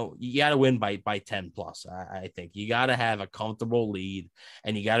you got to win by 10 plus. I think you got to have a comfortable lead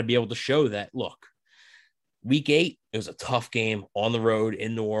and you got to be able to show that, look, week 8, it was a tough game on the road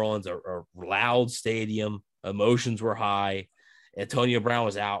in New Orleans, a loud stadium. Emotions were high. Antonio Brown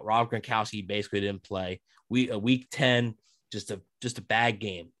was out. Rob Gronkowski basically didn't play. Week 10, just a bad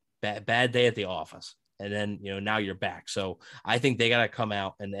game, bad day at the office. And then, now you're back. So I think they got to come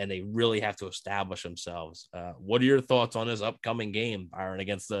out and they really have to establish themselves. What are your thoughts on this upcoming game, Byron,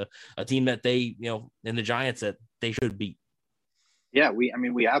 against a team that they, in the Giants that they should beat? Yeah,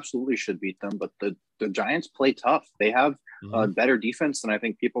 we absolutely should beat them, but the Giants play tough. They have a better defense than I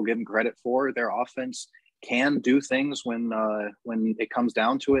think people give them credit for. Their offense can do things when it comes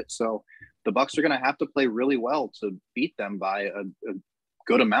down to it. So the Bucs are going to have to play really well to beat them by a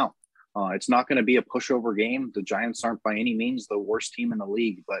good amount. It's not going to be a pushover game. The Giants aren't by any means the worst team in the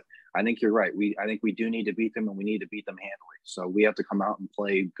league, but I think you're right. I think we do need to beat them, and we need to beat them handily. So we have to come out and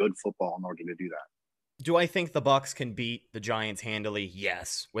play good football in order to do that. Do I think the Bucs can beat the Giants handily?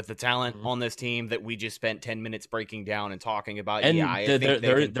 Yes, with the talent on this team that we just spent 10 minutes breaking down and talking about. And yeah,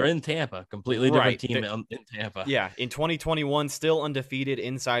 they're in Tampa, completely different team in Tampa. Yeah, in 2021, still undefeated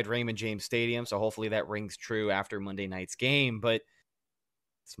inside Raymond James Stadium. So hopefully that rings true after Monday night's game. But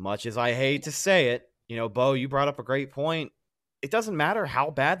as much as I hate to say it, Bo, you brought up a great point. It doesn't matter how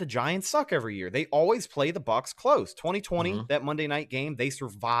bad the Giants suck every year. They always play the Bucs close. 2020, that Monday night game, they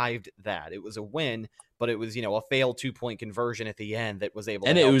survived that. It was a win, but it was, a failed 2-point conversion at the end that was able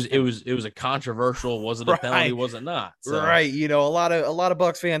and to it was a controversial, was it a penalty, was it not? So. Right. A lot of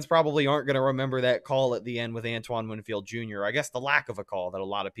Bucs fans probably aren't going to remember that call at the end with Antoine Winfield Jr. I guess the lack of a call that a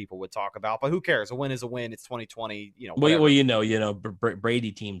lot of people would talk about, but who cares? A win is a win. It's 2020, Well,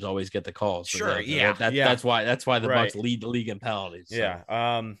 Brady teams always get the calls. So sure. That's why the right. Bucs lead the league in penalties. So.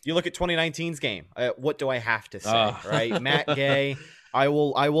 Yeah. You look at 2019's game. What do I have to say? Right. Matt Gay. I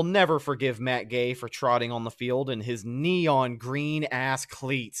will never forgive Matt Gay for trotting on the field in his neon green ass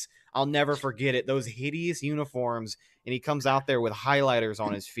cleats. I'll never forget it. Those hideous uniforms, and he comes out there with highlighters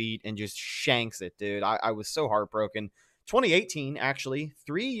on his feet and just shanks it, dude. I was so heartbroken. 2018, actually,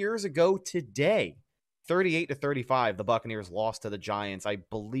 3 years ago today, 38-35, the Buccaneers lost to the Giants. I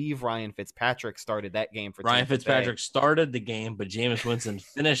believe Ryan Fitzpatrick started that game for Ryan Fitzpatrick started the game, but Jameis Winston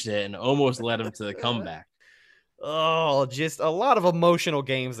finished it and almost led him to the comeback. Oh, just a lot of emotional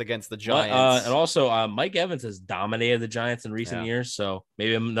games against the Giants. And also, Mike Evans has dominated the Giants in recent years, so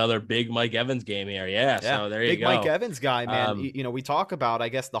maybe another big Mike Evans game here. Yeah, so there you go. Big Mike Evans guy, man. We talk about, I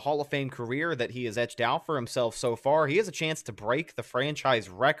guess, the Hall of Fame career that he has etched out for himself so far. He has a chance to break the franchise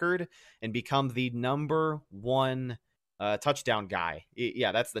record and become the number one touchdown guy.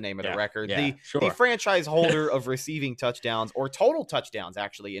 Yeah, that's the name of the record. The franchise holder of receiving touchdowns, or total touchdowns,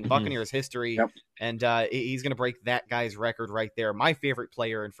 actually, in Buccaneers history. Yep. And he's going to break that guy's record right there. My favorite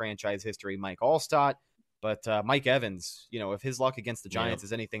player in franchise history, Mike Allstott. But Mike Evans, if his luck against the Giants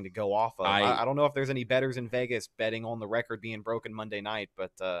is anything to go off of, I don't know if there's any bettors in Vegas betting on the record being broken Monday night,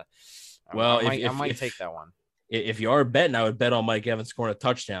 but I might take that one. If you are betting, I would bet on Mike Evans scoring a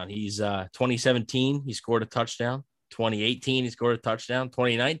touchdown. He's 2017, he scored a touchdown. 2018, he scored a touchdown.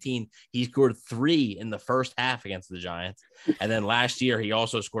 2019, he scored 3 in the first half against the Giants. And then last year, he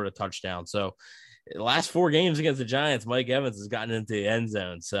also scored a touchdown. So the last 4 games against the Giants, Mike Evans has gotten into the end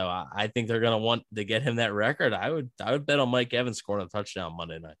zone. So I think they're going to want to get him that record. I would bet on Mike Evans scoring a touchdown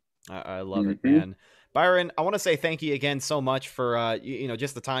Monday night. I love it, man. Byron, I want to say thank you again so much for,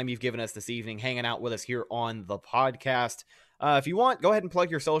 just the time you've given us this evening, hanging out with us here on the podcast. If you want, go ahead and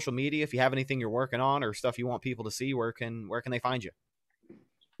plug your social media. If you have anything you're working on or stuff you want people to see, where can they find you?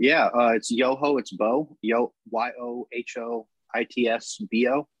 Yeah, it's Yoho. It's Bo. YOHOITSBO.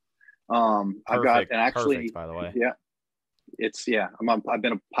 I've got, and actually, perfect, by the way. Yeah, I've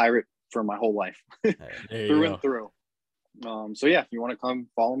been a pirate for my whole life, through and through. So yeah, if you want to come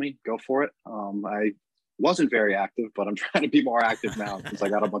follow me, go for it. I wasn't very active, but I'm trying to be more active now since I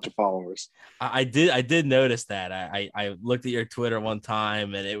got a bunch of followers. I did notice that. I looked at your Twitter one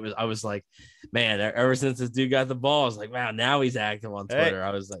time, and I was like, man, ever since this dude got the ball, I was like, wow, now he's active on Twitter. Hey,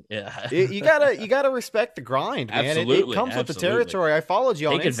 I was like, yeah, you gotta respect the grind, man. Absolutely, it comes with the territory. I followed you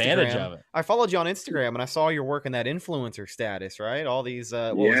on Instagram. Take advantage of it. I followed you on Instagram, and I saw you're working that influencer status, right? All these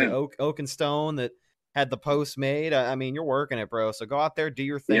was it, Oak and Stone that had the post made. I mean, you're working it, bro. So go out there, do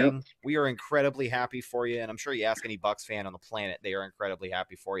your thing. Yep. We are incredibly happy for you. And I'm sure you ask any Bucs fan on the planet, they are incredibly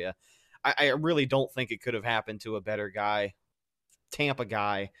happy for you. I really don't think it could have happened to a better guy. Tampa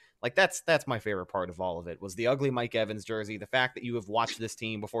guy. Like that's my favorite part of all of it was the ugly Mike Evans jersey. The fact that you have watched this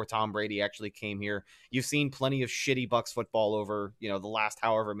team before Tom Brady actually came here. You've seen plenty of shitty Bucs football over, the last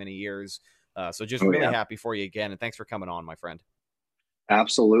however many years. So just really happy for you again. And thanks for coming on, my friend.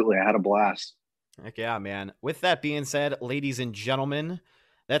 Absolutely. I had a blast. Heck yeah, man. With that being said, ladies and gentlemen,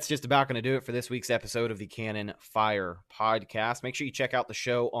 that's just about going to do it for this week's episode of the Cannon Fire Podcast. Make sure you check out the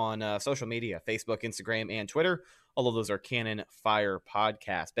show on social media, Facebook, Instagram, and Twitter. All of those are Cannon Fire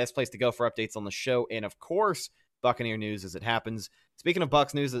Podcast. Best place to go for updates on the show. And, of course, Buccaneer news as it happens. Speaking of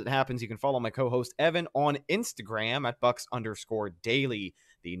Bucs news as it happens, you can follow my co-host Evan on Instagram at Bucs_daily,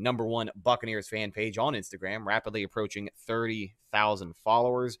 the #1 Buccaneers fan page on Instagram, rapidly approaching 30,000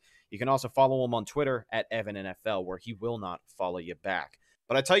 followers. You can also follow him on Twitter at EvanNFL, where he will not follow you back.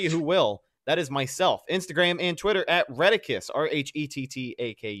 But I tell you who will. That is myself. Instagram and Twitter at Redicus,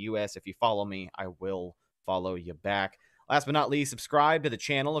 RHETTAKUS. If you follow me, I will follow you back. Last but not least, subscribe to the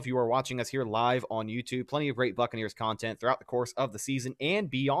channel if you are watching us here live on YouTube. Plenty of great Buccaneers content throughout the course of the season and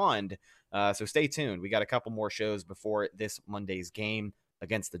beyond. So stay tuned. We got a couple more shows before this Monday's game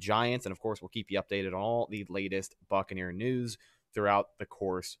against the Giants. And, of course, we'll keep you updated on all the latest Buccaneer news throughout the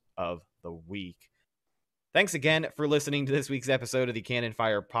course of the week. Thanks again for listening to this week's episode of the Cannon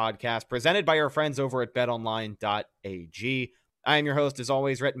Fire Podcast, presented by our friends over at betonline.ag. I am your host, as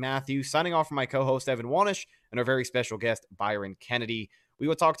always, Rhett Matthews, signing off from my co-host, Evan Wanish, and our very special guest, Byron Kennedy. We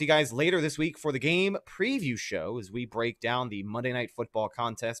will talk to you guys later this week for the game preview show as we break down the Monday Night Football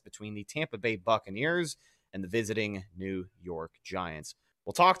contest between the Tampa Bay Buccaneers and the visiting New York Giants.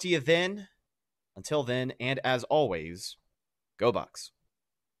 We'll talk to you then. Until then, and as always, go Bucs.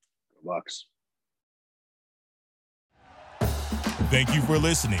 Go Bucs. Thank you for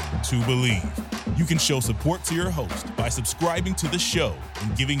listening to Believe. You can show support to your host by subscribing to the show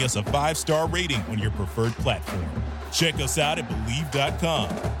and giving us a 5-star rating on your preferred platform. Check us out at Believe.com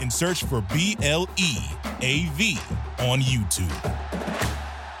and search for BLEAV on YouTube.